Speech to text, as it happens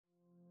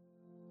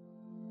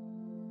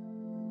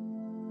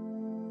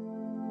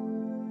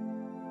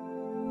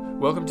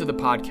Welcome to the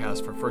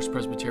podcast for First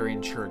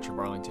Presbyterian Church of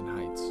Arlington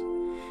Heights.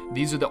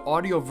 These are the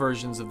audio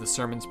versions of the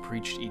sermons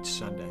preached each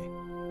Sunday.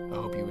 I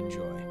hope you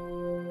enjoy.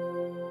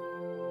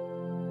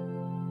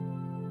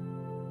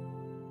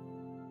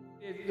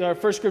 Our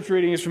first scripture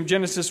reading is from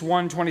Genesis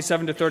 1,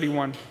 27 to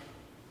 31.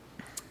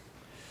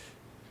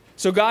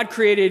 So God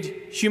created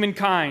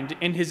humankind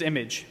in his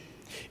image.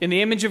 In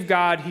the image of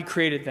God, he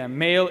created them.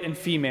 Male and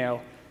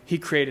female, he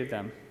created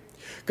them.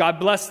 God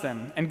blessed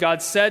them, and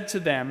God said to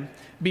them,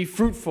 "Be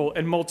fruitful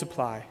and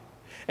multiply,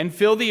 and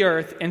fill the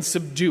earth and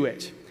subdue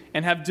it,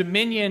 and have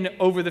dominion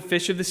over the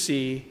fish of the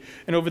sea,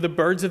 and over the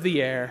birds of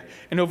the air,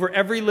 and over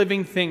every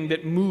living thing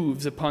that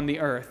moves upon the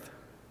earth."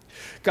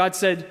 God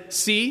said,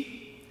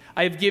 "See,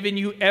 I have given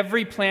you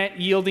every plant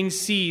yielding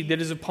seed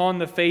that is upon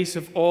the face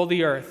of all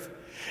the earth,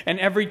 and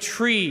every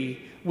tree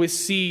with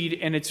seed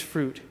in its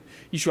fruit.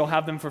 You shall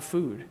have them for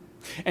food.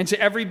 And to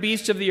every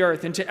beast of the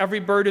earth, and to every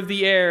bird of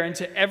the air, and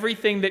to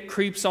everything that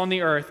creeps on the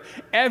earth,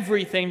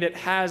 everything that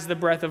has the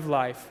breath of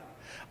life,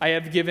 I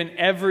have given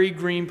every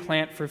green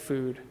plant for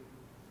food."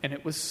 And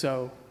it was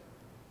so.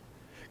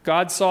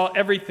 God saw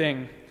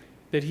everything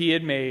that he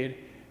had made,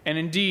 and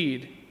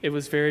indeed it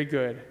was very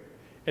good.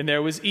 And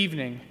there was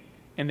evening,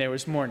 and there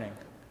was morning,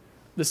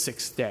 the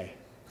sixth day.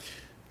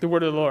 The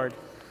word of the Lord.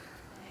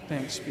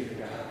 Thanks be to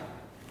God.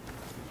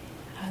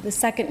 The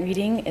second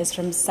reading is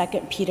from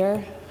 2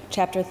 Peter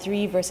chapter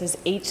 3, verses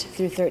 8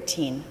 through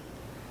 13.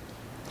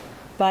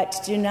 "But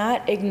do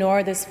not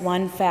ignore this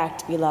one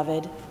fact,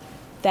 beloved,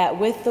 that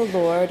with the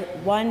Lord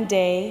 1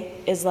 day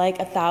is like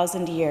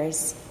 1,000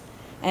 years,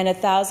 and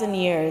 1,000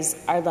 years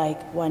are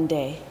like 1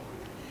 day.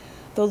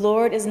 The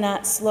Lord is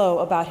not slow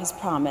about his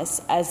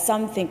promise, as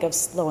some think of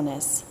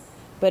slowness,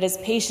 but is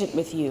patient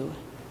with you,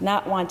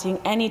 not wanting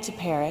any to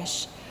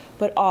perish,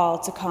 but all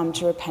to come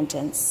to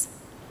repentance.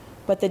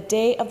 But the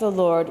day of the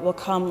Lord will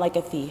come like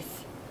a thief.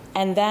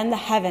 And then the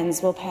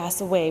heavens will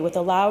pass away with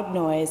a loud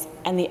noise,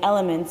 and the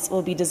elements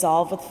will be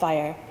dissolved with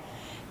fire,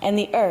 and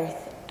the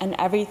earth and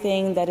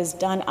everything that is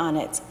done on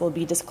it will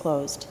be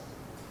disclosed.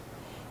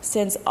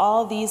 Since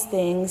all these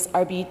things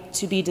are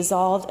to be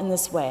dissolved in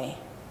this way,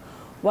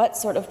 what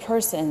sort of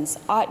persons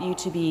ought you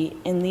to be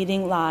in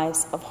leading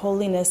lives of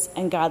holiness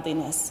and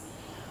godliness,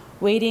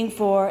 waiting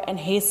for and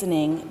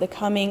hastening the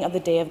coming of the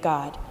day of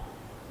God,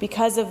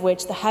 because of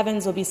which the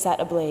heavens will be set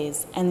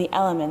ablaze, and the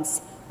elements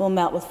will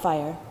melt with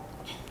fire?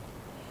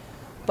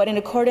 But in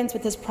accordance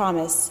with his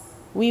promise,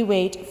 we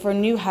wait for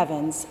new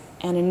heavens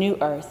and a new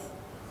earth,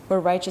 where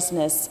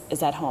righteousness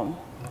is at home."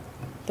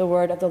 The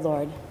word of the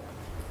Lord.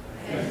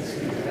 Thanks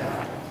be to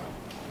God.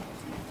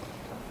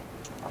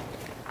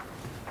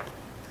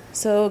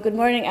 So, good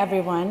morning,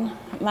 everyone.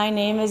 My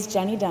name is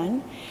Jenny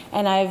Dunn,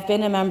 and I've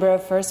been a member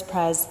of First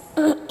Pres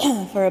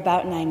for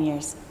about 9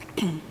 years.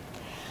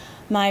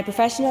 My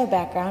professional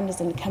background is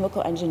in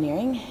chemical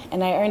engineering,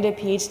 and I earned a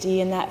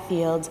PhD in that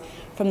field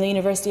from the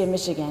University of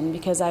Michigan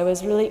because I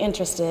was really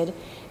interested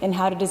in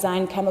how to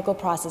design chemical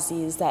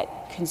processes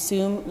that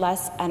consume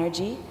less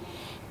energy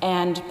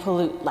and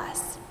pollute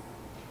less.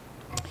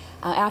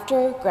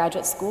 After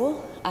graduate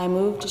school, I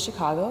moved to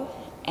Chicago,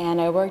 and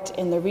I worked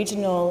in the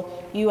regional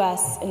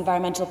U.S.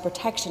 Environmental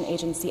Protection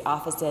Agency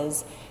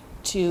offices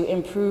to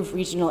improve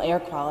regional air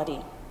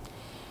quality.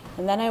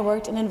 And then I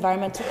worked in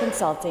environmental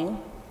consulting,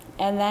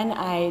 and then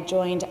I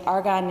joined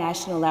Argonne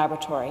National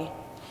Laboratory,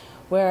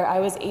 where I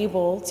was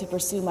able to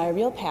pursue my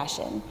real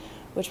passion,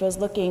 which was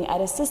looking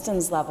at a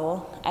systems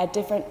level at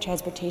different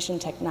transportation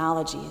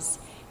technologies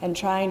and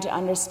trying to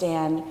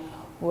understand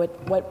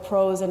what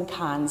pros and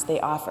cons they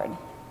offered.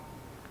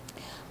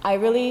 I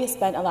really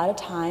spent a lot of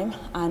time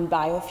on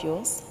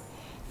biofuels,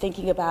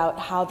 thinking about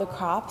how the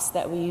crops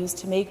that we use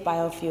to make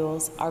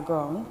biofuels are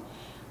grown,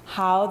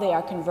 how they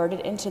are converted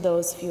into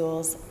those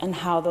fuels, and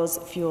how those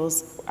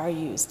fuels are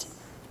used.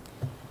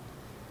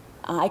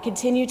 I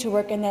continue to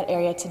work in that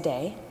area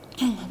today,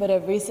 but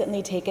I've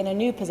recently taken a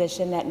new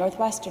position at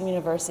Northwestern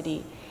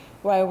University,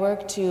 where I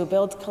work to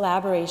build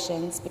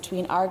collaborations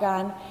between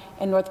Argonne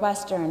and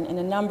Northwestern in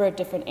a number of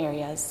different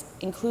areas,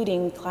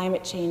 including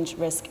climate change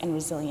risk and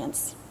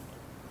resilience.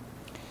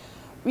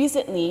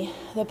 Recently,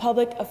 the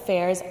Public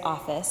Affairs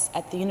Office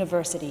at the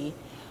university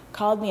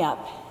called me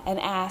up and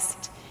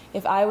asked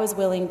if I was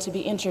willing to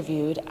be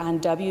interviewed on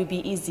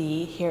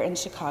WBEZ here in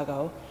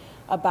Chicago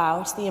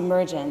about the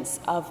emergence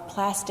of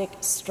plastic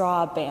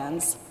straw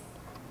bans.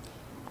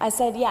 I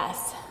said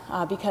yes,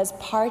 because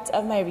part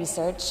of my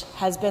research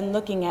has been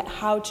looking at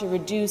how to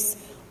reduce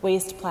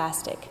waste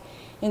plastic,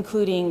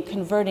 including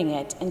converting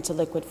it into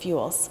liquid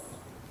fuels.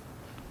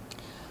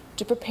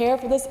 To prepare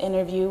for this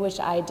interview, which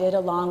I did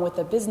along with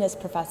a business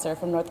professor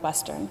from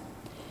Northwestern,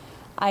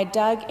 I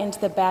dug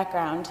into the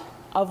background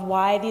of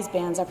why these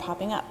bans are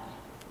popping up.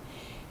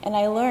 And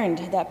I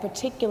learned that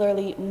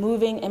particularly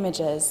moving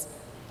images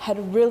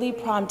had really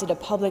prompted a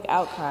public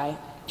outcry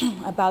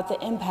about the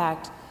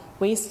impact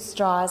waste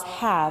straws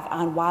have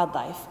on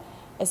wildlife,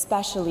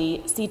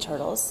 especially sea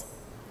turtles.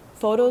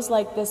 Photos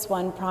like this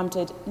one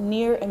prompted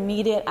near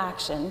immediate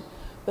action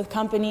with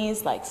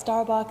companies like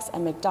Starbucks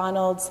and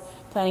McDonald's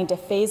planning to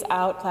phase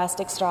out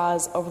plastic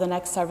straws over the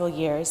next several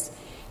years,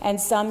 and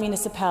some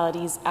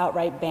municipalities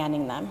outright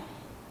banning them.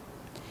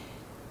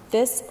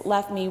 This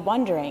left me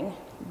wondering,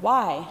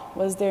 why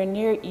was there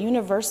near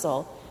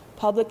universal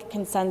public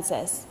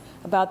consensus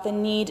about the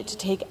need to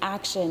take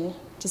action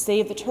to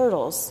save the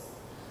turtles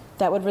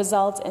that would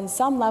result in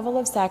some level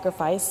of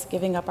sacrifice,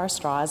 giving up our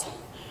straws,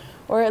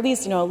 or at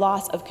least,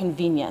 loss of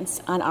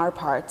convenience on our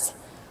parts,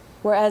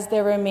 whereas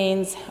there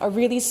remains a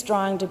really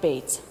strong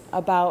debate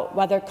about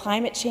whether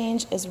climate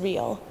change is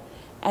real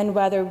and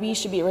whether we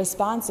should be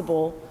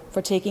responsible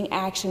for taking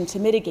action to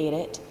mitigate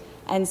it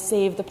and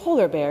save the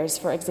polar bears,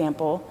 for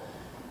example,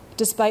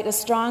 despite a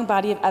strong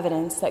body of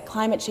evidence that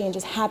climate change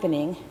is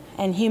happening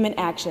and human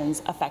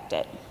actions affect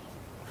it.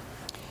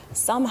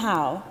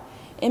 Somehow,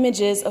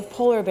 images of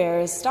polar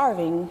bears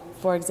starving,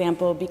 for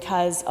example,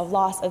 because of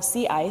loss of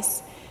sea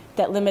ice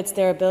that limits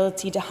their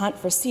ability to hunt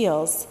for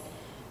seals,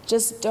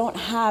 just don't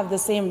have the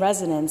same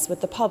resonance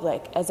with the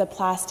public as a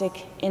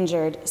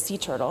plastic-injured sea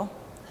turtle.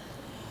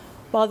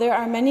 While there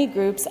are many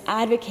groups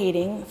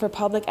advocating for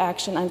public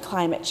action on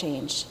climate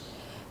change,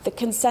 the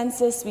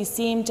consensus we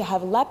seem to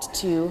have leapt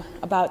to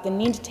about the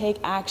need to take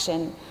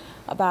action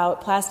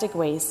about plastic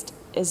waste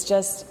is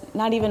just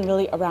not even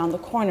really around the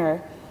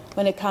corner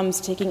when it comes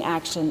to taking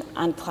action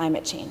on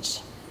climate change.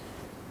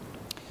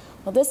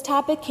 Well, this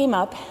topic came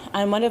up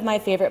on one of my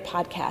favorite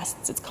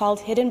podcasts. It's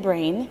called Hidden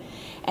Brain,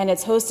 and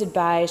it's hosted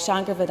by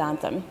Shankar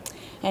Vedantam.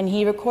 And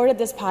he recorded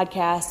this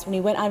podcast when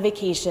he went on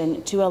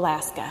vacation to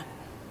Alaska.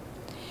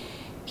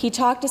 He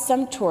talked to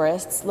some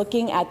tourists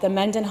looking at the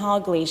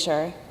Mendenhall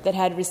Glacier that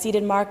had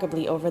receded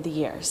markedly over the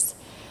years.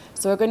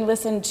 So we're going to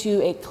listen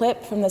to a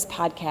clip from this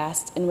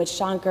podcast in which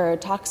Shankar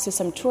talks to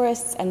some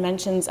tourists and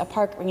mentions a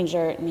park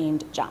ranger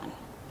named John.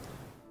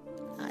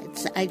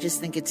 I just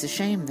think it's a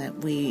shame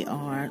that we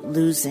are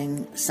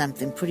losing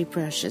something pretty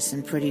precious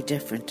and pretty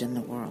different in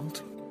the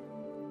world.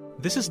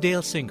 This is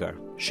Dale Singer.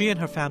 She and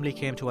her family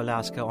came to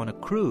Alaska on a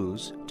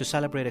cruise to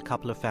celebrate a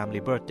couple of family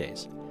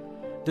birthdays.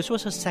 This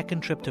was her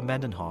second trip to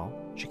Mendenhall.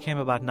 She came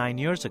about 9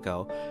 years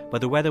ago,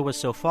 but the weather was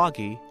so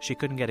foggy she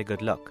couldn't get a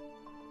good look.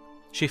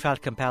 She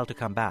felt compelled to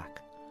come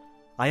back.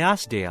 I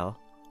asked Dale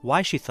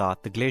why she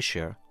thought the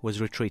glacier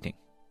was retreating.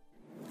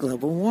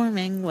 Global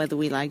warming, whether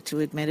we like to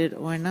admit it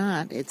or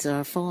not, it's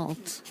our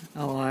fault,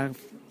 or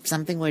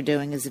something we're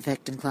doing is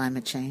affecting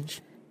climate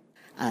change.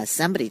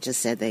 Somebody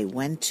just said they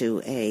went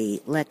to a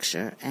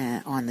lecture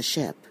on the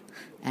ship,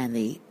 and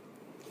the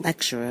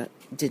lecturer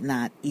did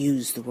not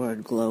use the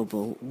word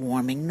global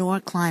warming nor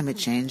climate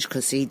change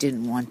because he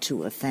didn't want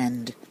to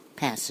offend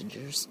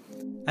passengers.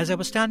 As I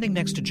was standing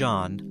next to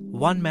John,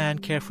 one man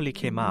carefully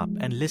came up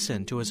and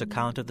listened to his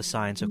account of the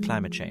science of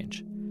climate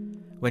change.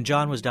 When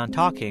John was done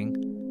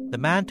talking, the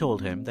man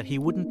told him that he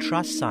wouldn't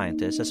trust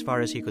scientists as far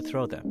as he could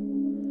throw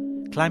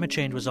them. Climate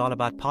change was all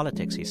about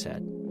politics, he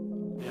said.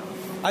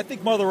 I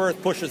think Mother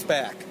Earth pushes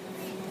back.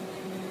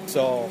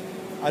 So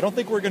I don't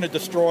think we're going to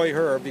destroy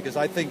her because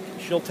I think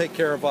she'll take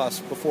care of us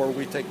before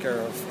we take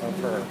care of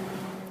her.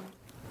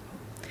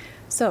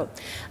 So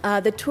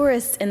the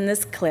tourists in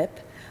this clip,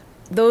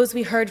 those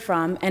we heard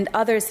from and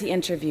others he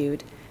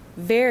interviewed,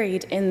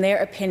 varied in their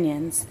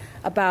opinions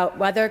about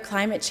whether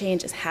climate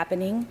change is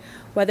happening,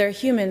 whether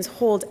humans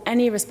hold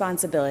any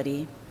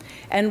responsibility,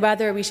 and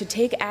whether we should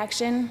take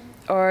action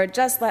or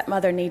just let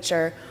Mother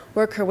Nature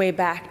work her way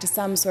back to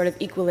some sort of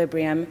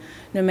equilibrium,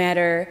 no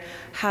matter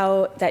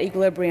how that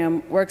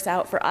equilibrium works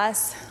out for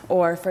us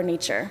or for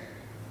nature.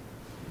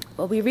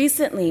 Well, we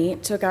recently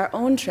took our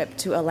own trip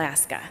to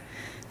Alaska.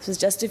 This was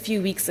just a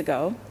few weeks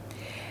ago,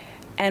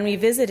 and we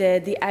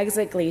visited the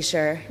exit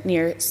glacier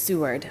near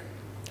Seward,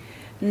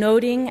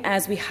 noting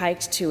as we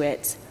hiked to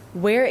it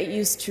where it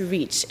used to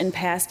reach in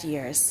past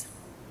years.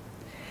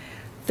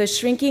 The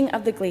shrinking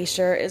of the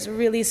glacier is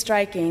really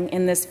striking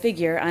in this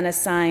figure on a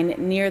sign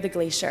near the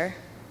glacier.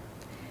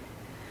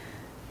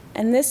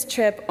 And this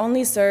trip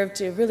only served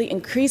to really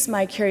increase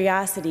my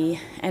curiosity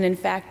and, in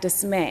fact,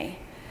 dismay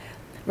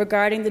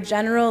regarding the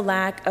general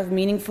lack of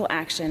meaningful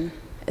action,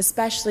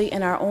 especially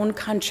in our own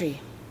country,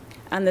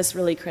 on this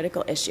really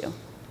critical issue.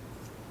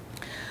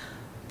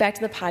 Back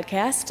to the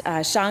podcast,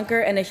 Shankar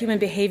and a human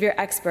behavior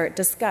expert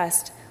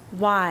discussed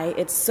why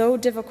it's so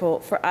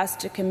difficult for us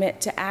to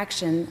commit to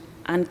action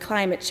on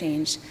climate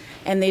change,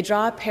 and they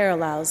draw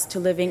parallels to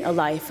living a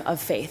life of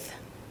faith.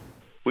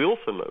 We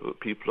also know that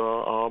people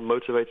are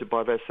motivated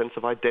by their sense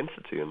of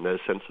identity and their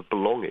sense of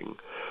belonging.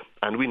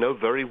 And we know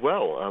very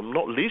well,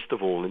 not least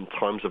of all in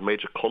times of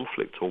major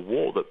conflict or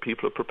war, that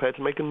people are prepared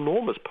to make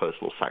enormous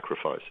personal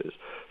sacrifices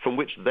from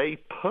which they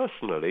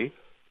personally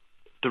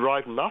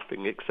derive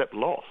nothing except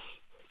loss.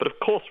 But of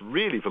course,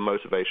 really the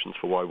motivations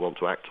for why we want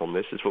to act on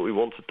this is that we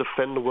want to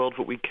defend the world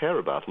that we care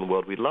about and the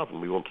world we love,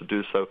 and we want to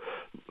do so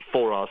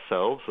for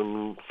ourselves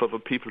and for the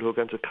people who are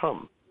going to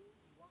come.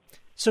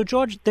 So,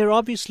 George, there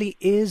obviously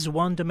is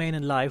one domain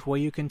in life where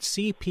you can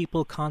see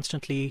people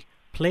constantly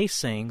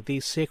placing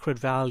these sacred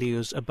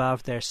values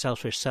above their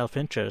selfish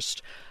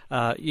self-interest.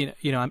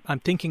 I'm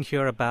thinking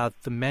here about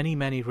the many,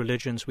 many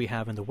religions we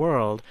have in the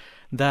world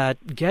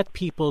that get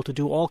people to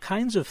do all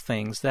kinds of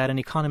things that an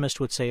economist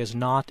would say is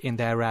not in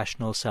their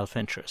rational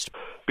self-interest.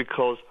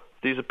 Because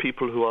these are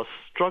people who are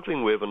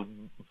struggling with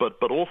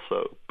but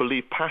also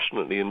believe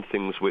passionately in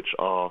things which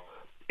are,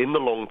 in the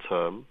long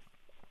term,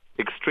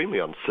 extremely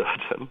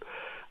uncertain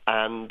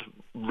and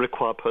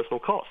require personal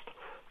cost.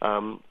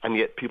 And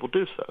yet people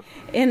do so.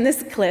 In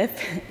this clip,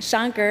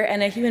 Shankar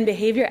and a human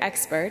behavior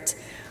expert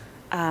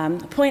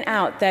point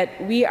out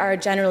that we are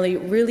generally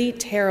really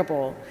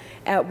terrible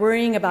at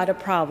worrying about a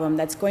problem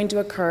that's going to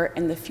occur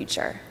in the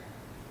future,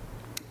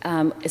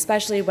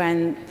 especially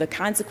when the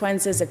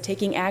consequences of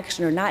taking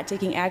action or not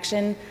taking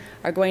action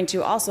are going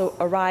to also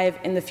arrive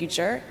in the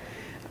future,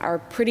 are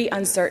pretty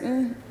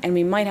uncertain, and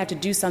we might have to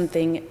do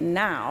something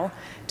now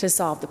to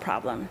solve the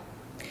problem.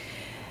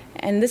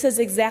 And this is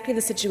exactly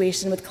the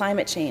situation with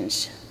climate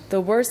change.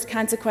 The worst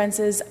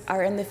consequences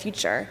are in the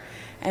future,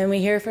 and we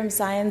hear from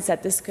science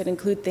that this could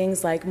include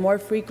things like more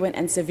frequent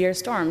and severe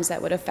storms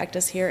that would affect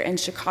us here in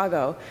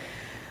Chicago.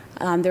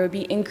 There would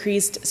be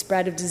increased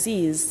spread of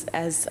disease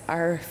as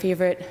our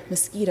favorite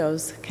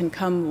mosquitoes can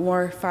come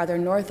more farther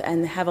north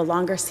and have a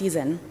longer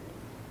season.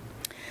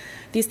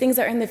 These things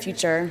are in the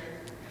future.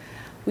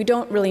 We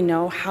don't really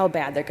know how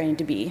bad they're going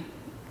to be.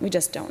 We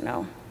just don't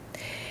know.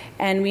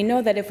 And we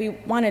know that if we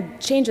want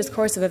to change this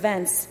course of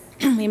events,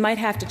 we might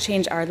have to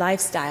change our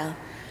lifestyle,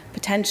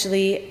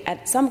 potentially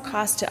at some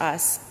cost to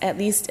us, at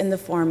least in the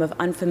form of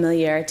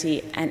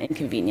unfamiliarity and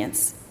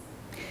inconvenience.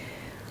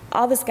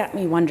 All this got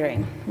me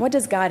wondering, what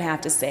does God have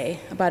to say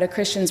about a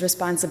Christian's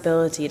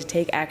responsibility to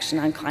take action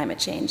on climate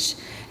change?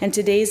 And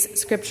today's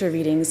scripture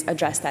readings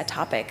address that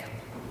topic.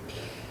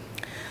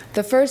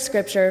 The first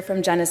scripture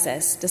from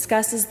Genesis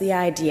discusses the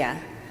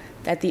idea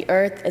that the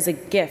earth is a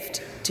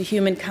gift to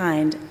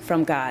humankind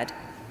from God.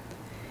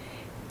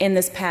 In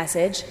this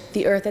passage,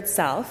 the earth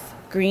itself,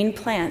 green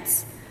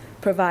plants,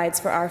 provides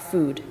for our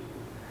food.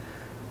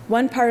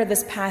 One part of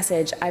this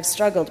passage I've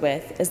struggled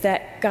with is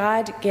that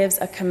God gives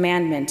a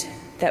commandment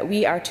that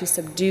we are to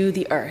subdue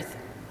the earth.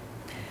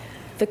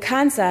 The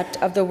concept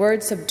of the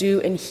word subdue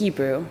in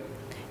Hebrew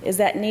is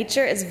that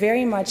nature is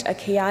very much a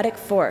chaotic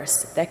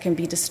force that can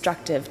be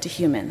destructive to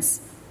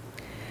humans.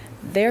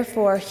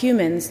 Therefore,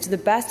 humans, to the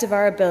best of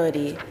our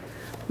ability,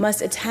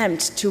 must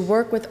attempt to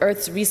work with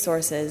Earth's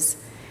resources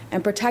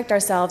and protect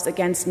ourselves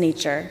against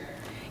nature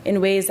in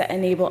ways that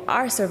enable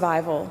our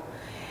survival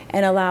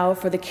and allow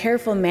for the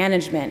careful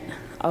management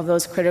of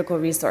those critical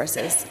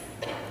resources.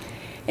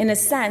 In a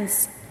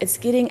sense, it's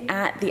getting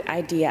at the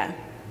idea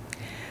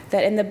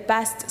that in the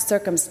best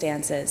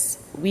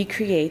circumstances, we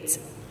create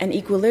an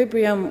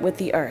equilibrium with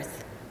the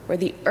earth, where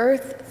the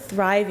earth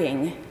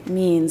thriving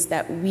means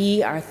that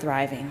we are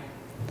thriving.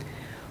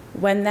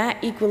 When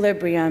that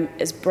equilibrium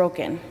is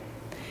broken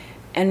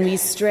and we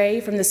stray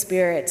from the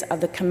spirit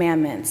of the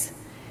commandments,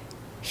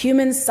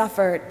 humans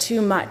suffer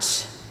too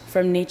much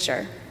from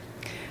nature,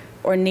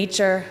 or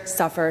nature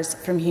suffers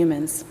from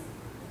humans.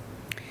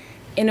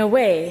 In a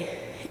way,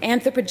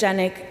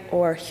 anthropogenic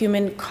or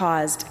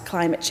human-caused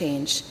climate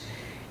change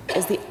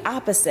is the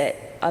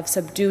opposite of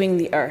subduing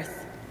the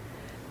earth,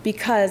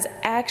 because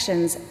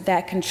actions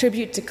that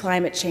contribute to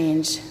climate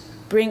change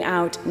bring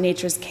out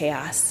nature's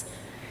chaos,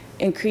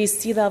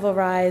 increased sea level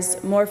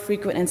rise, more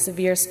frequent and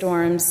severe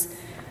storms,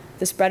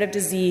 the spread of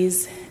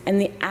disease,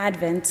 and the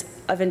advent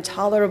of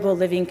intolerable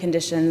living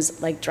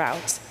conditions like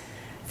drought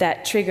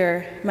that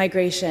trigger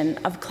migration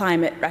of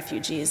climate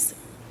refugees.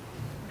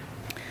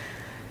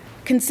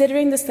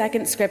 Considering the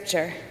second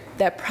scripture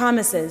that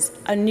promises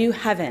a new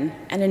heaven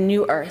and a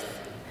new earth,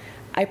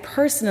 I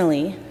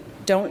personally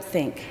don't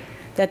think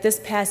that this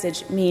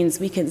passage means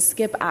we can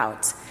skip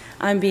out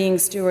on being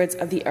stewards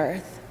of the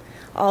earth,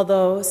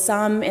 although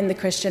some in the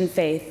Christian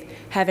faith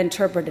have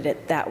interpreted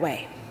it that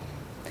way.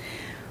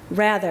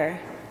 Rather,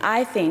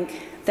 I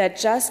think that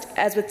just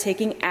as with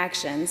taking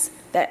actions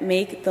that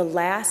make the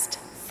last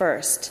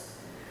first,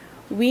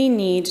 we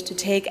need to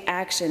take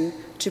action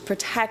to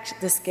protect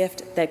this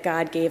gift that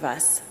God gave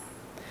us.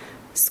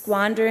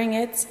 Squandering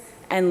it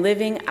and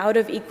living out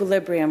of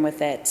equilibrium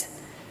with it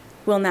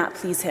will not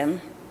please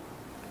Him.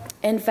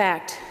 In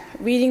fact,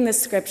 reading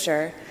this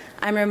scripture,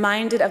 I'm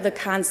reminded of the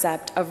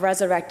concept of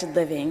resurrected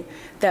living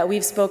that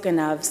we've spoken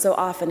of so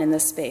often in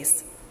this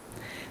space.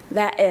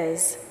 That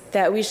is,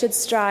 that we should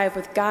strive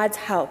with God's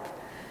help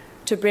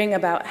to bring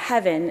about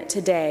heaven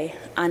today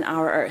on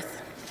our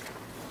earth.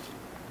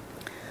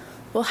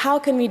 Well, how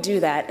can we do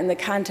that in the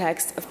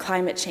context of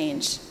climate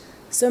change?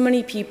 So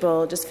many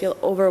people just feel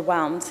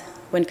overwhelmed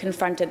when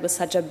confronted with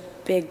such a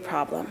big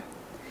problem.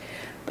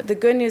 But the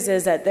good news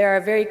is that there are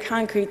very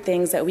concrete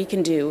things that we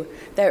can do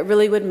that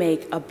really would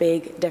make a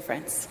big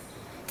difference.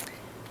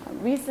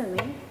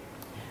 Recently,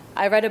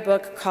 I read a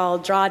book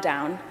called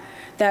Drawdown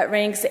that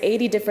ranks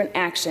 80 different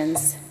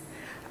actions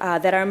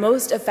that are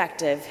most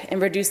effective in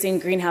reducing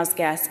greenhouse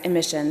gas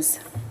emissions.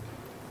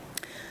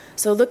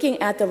 So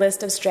looking at the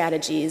list of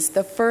strategies,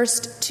 the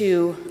first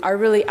two are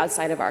really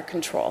outside of our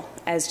control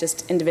as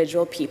just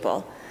individual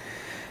people.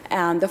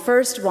 The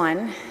first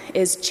one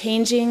is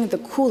changing the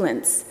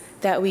coolants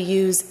that we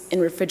use in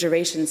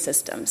refrigeration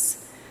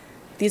systems.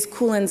 These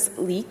coolants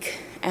leak,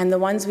 and the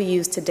ones we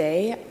use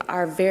today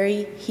are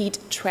very heat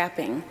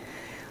trapping,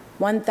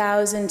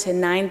 1,000 to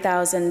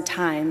 9,000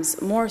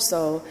 times more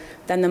so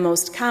than the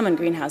most common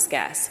greenhouse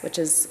gas, which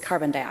is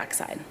carbon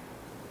dioxide.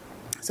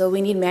 So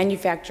we need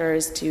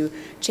manufacturers to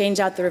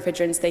change out the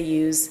refrigerants they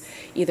use,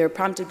 either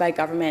prompted by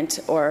government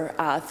or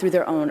through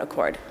their own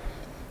accord.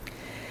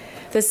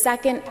 The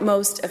second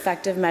most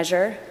effective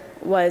measure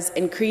was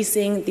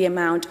increasing the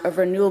amount of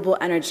renewable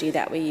energy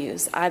that we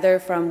use, either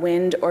from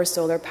wind or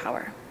solar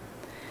power.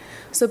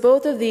 So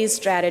both of these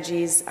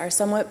strategies are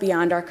somewhat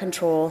beyond our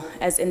control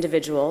as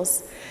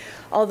individuals,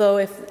 although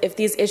if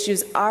these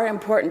issues are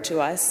important to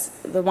us,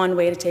 the one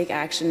way to take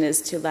action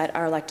is to let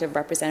our elected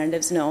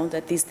representatives know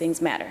that these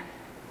things matter.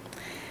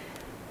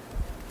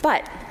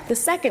 But the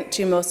second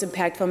two most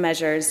impactful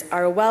measures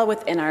are well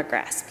within our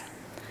grasp,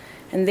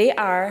 and they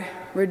are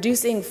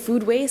reducing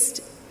food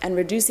waste and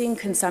reducing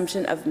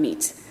consumption of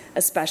meat,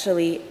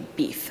 especially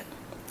beef.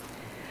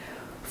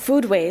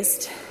 Food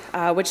waste,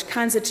 which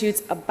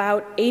constitutes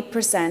about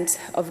 8%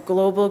 of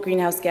global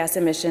greenhouse gas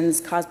emissions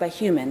caused by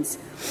humans,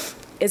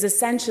 is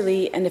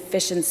essentially an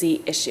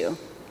efficiency issue.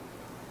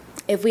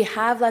 If we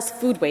have less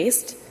food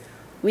waste,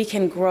 we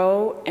can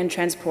grow and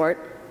transport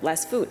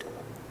less food.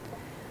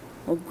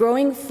 Well,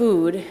 growing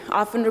food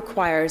often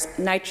requires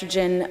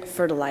nitrogen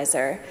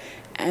fertilizer,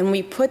 and when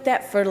we put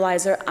that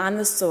fertilizer on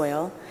the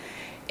soil,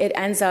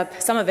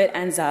 some of it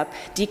ends up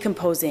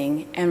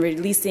decomposing and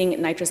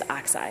releasing nitrous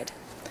oxide.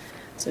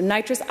 So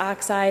nitrous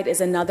oxide is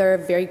another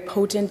very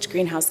potent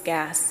greenhouse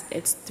gas.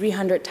 It's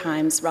 300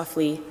 times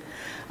roughly,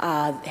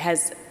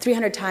 has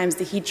 300 times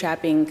the heat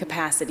trapping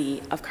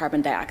capacity of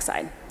carbon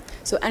dioxide.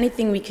 So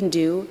anything we can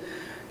do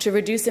to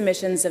reduce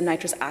emissions of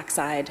nitrous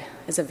oxide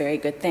is a very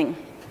good thing.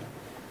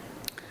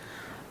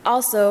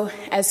 Also,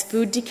 as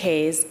food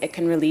decays, it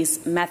can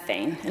release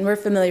methane, and we're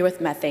familiar with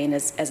methane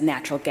as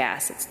natural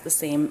gas. It's the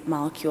same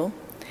molecule.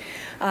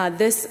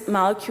 This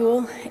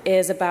molecule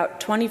is about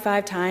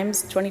 25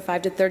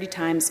 to 30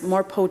 times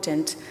more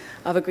potent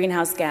of a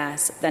greenhouse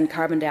gas than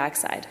carbon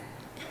dioxide.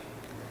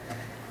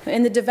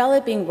 In the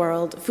developing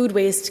world, food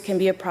waste can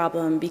be a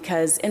problem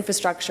because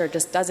infrastructure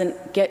just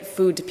doesn't get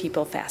food to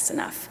people fast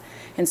enough,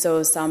 and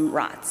so some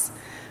rots.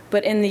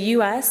 But in the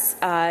U.S.,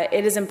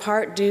 it is in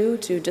part due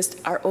to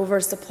just our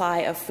oversupply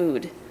of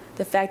food,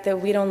 the fact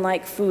that we don't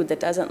like food that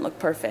doesn't look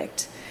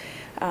perfect.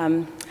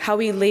 How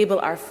we label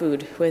our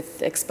food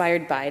with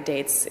expired by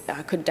dates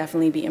could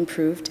definitely be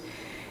improved.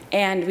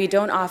 And we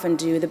don't often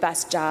do the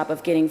best job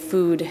of getting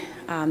food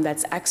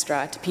that's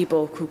extra to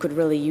people who could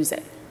really use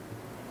it.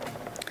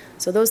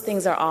 So those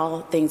things are all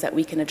things that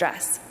we can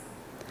address.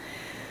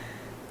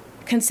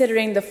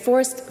 Considering the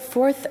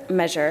fourth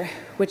measure,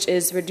 which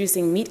is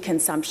reducing meat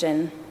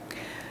consumption,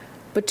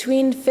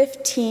 between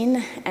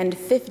 15 and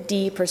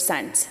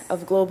 50%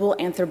 of global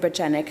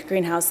anthropogenic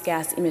greenhouse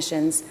gas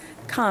emissions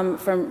come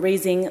from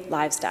raising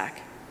livestock.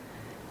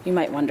 You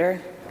might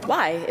wonder,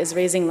 why is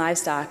raising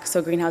livestock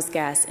so greenhouse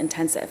gas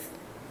intensive?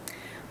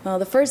 Well,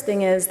 the first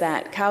thing is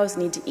that cows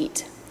need to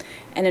eat.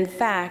 And in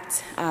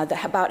fact,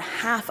 about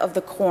half of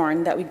the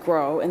corn that we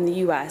grow in the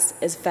U.S.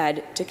 is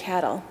fed to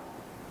cattle.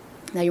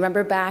 Now, you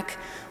remember back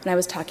when I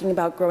was talking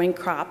about growing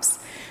crops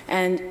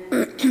and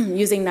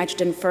using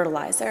nitrogen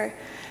fertilizer.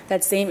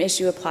 That same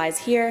issue applies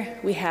here.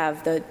 We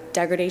have the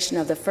degradation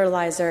of the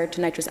fertilizer to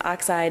nitrous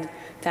oxide,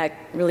 that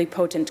really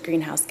potent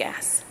greenhouse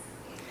gas.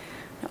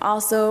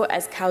 Also,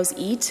 as cows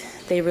eat,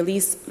 they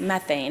release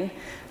methane.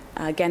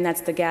 Again,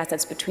 that's the gas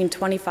that's between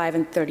 25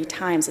 and 30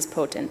 times as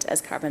potent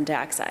as carbon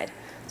dioxide.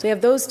 So we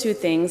have those two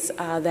things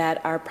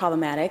that are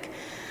problematic.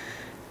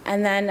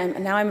 And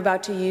then now I'm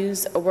about to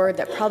use a word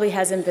that probably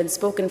hasn't been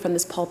spoken from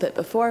this pulpit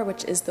before,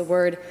 which is the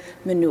word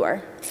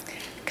manure.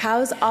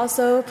 Cows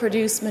also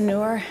produce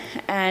manure,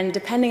 and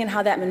depending on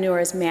how that manure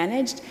is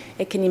managed,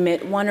 it can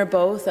emit one or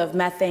both of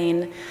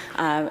methane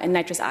and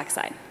nitrous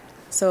oxide.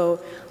 So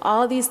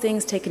all these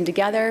things taken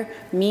together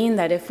mean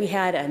that if we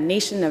had a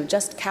nation of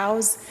just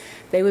cows,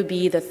 they would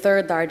be the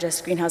third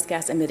largest greenhouse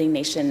gas emitting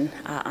nation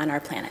on our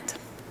planet.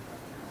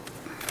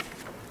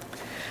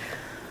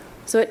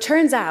 So it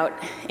turns out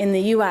in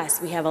the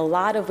U.S. we have a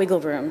lot of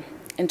wiggle room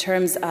in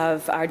terms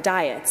of our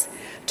diets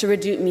to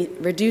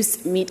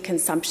reduce meat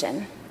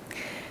consumption.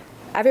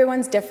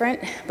 Everyone's different,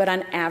 but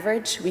on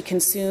average, we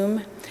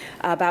consume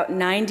about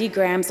 90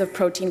 grams of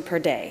protein per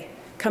day,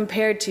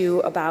 compared to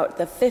about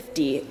the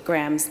 50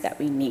 grams that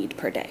we need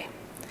per day.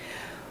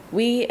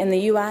 We in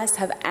the U.S.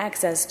 have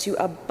access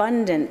to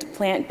abundant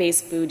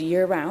plant-based food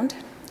year-round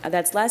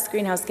that's less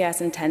greenhouse gas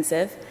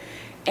intensive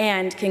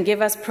and can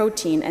give us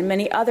protein and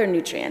many other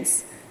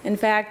nutrients. In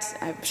fact,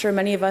 I'm sure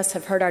many of us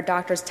have heard our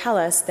doctors tell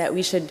us that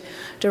we should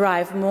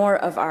derive more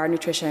of our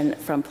nutrition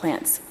from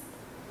plants.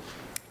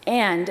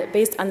 And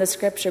based on the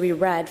scripture we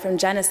read from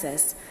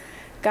Genesis,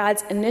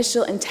 God's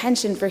initial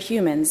intention for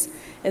humans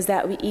is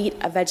that we eat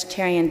a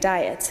vegetarian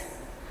diet.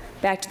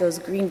 Back to those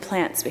green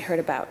plants we heard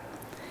about.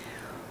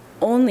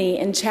 Only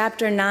in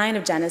chapter 9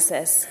 of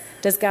Genesis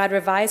does God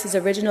revise his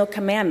original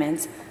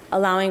commandments,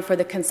 allowing for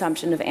the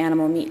consumption of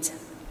animal meat.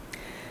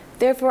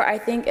 Therefore, I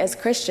think as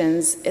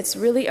Christians, it's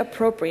really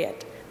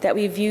appropriate that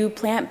we view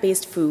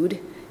plant-based food,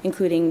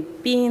 including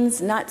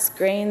beans, nuts,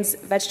 grains,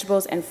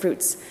 vegetables, and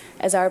fruits,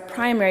 as our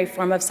primary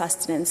form of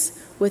sustenance,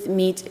 with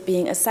meat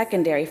being a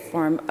secondary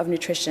form of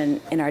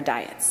nutrition in our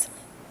diets.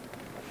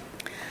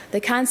 The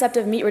concept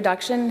of meat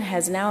reduction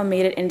has now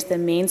made it into the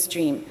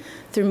mainstream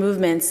through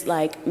movements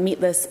like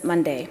Meatless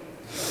Monday.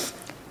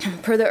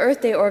 Per the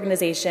Earth Day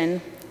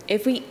organization,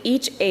 if we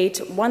each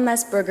ate one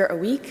less burger a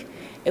week,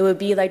 it would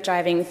be like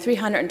driving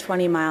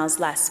 320 miles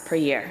less per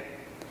year.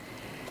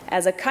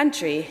 As a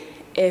country,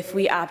 if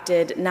we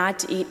opted not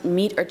to eat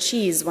meat or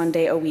cheese one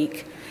day a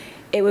week,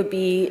 it would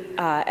be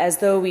as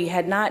though we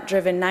had not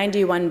driven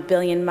 91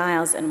 billion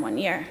miles in 1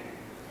 year.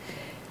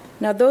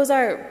 Now, those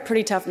are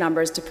pretty tough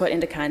numbers to put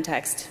into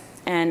context.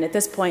 And at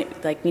this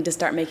point, need to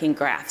start making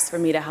graphs for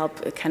me to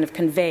help kind of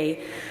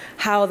convey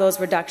how those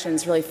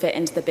reductions really fit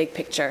into the big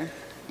picture.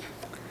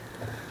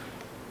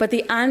 But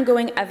the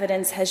ongoing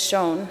evidence has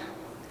shown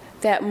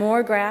that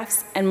more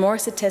graphs and more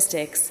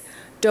statistics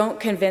don't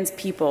convince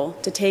people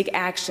to take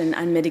action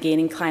on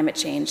mitigating climate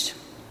change.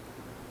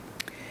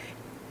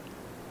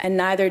 And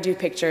neither do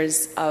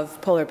pictures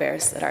of polar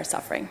bears that are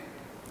suffering.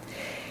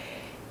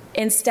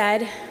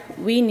 Instead,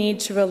 we need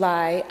to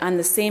rely on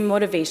the same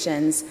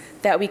motivations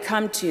that we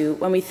come to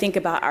when we think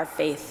about our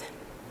faith,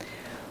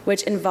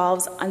 which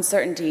involves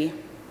uncertainty,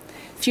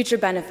 future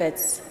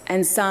benefits,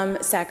 and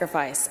some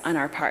sacrifice on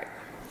our part.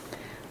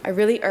 I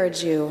really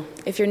urge you,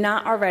 if you're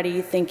not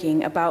already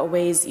thinking about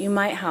ways you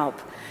might help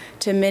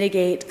to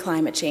mitigate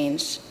climate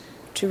change,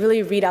 to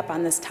really read up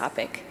on this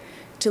topic,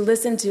 to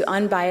listen to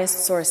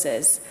unbiased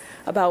sources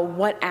about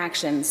what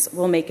actions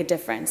will make a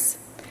difference,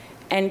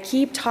 and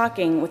keep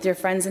talking with your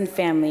friends and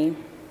family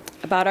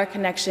about our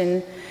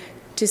connection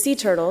to sea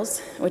turtles,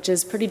 which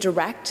is pretty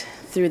direct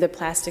through the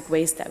plastic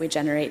waste that we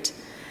generate,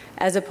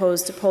 as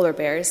opposed to polar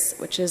bears,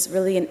 which is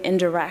really an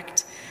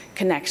indirect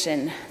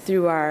connection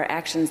through our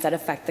actions that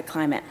affect the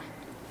climate.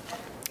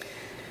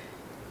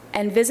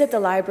 And visit the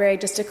library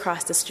just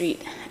across the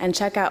street and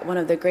check out one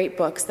of the great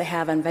books they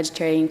have on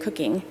vegetarian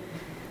cooking.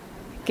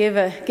 Give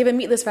a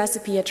meatless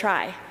recipe a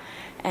try.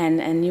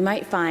 And you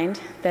might find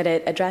that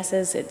it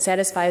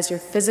satisfies your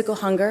physical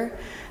hunger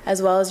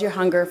as well as your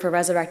hunger for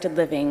resurrected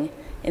living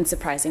in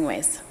surprising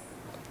ways.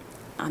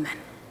 Amen.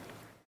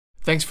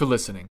 Thanks for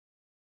listening.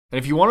 And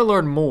if you want to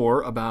learn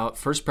more about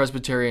First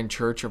Presbyterian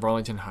Church of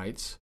Arlington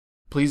Heights,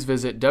 please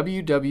visit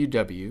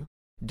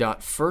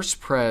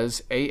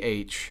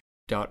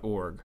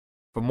www.firstpresah.org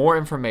for more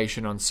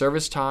information on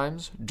service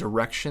times,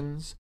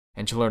 directions,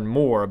 and to learn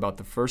more about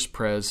the First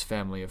Pres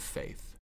family of faith.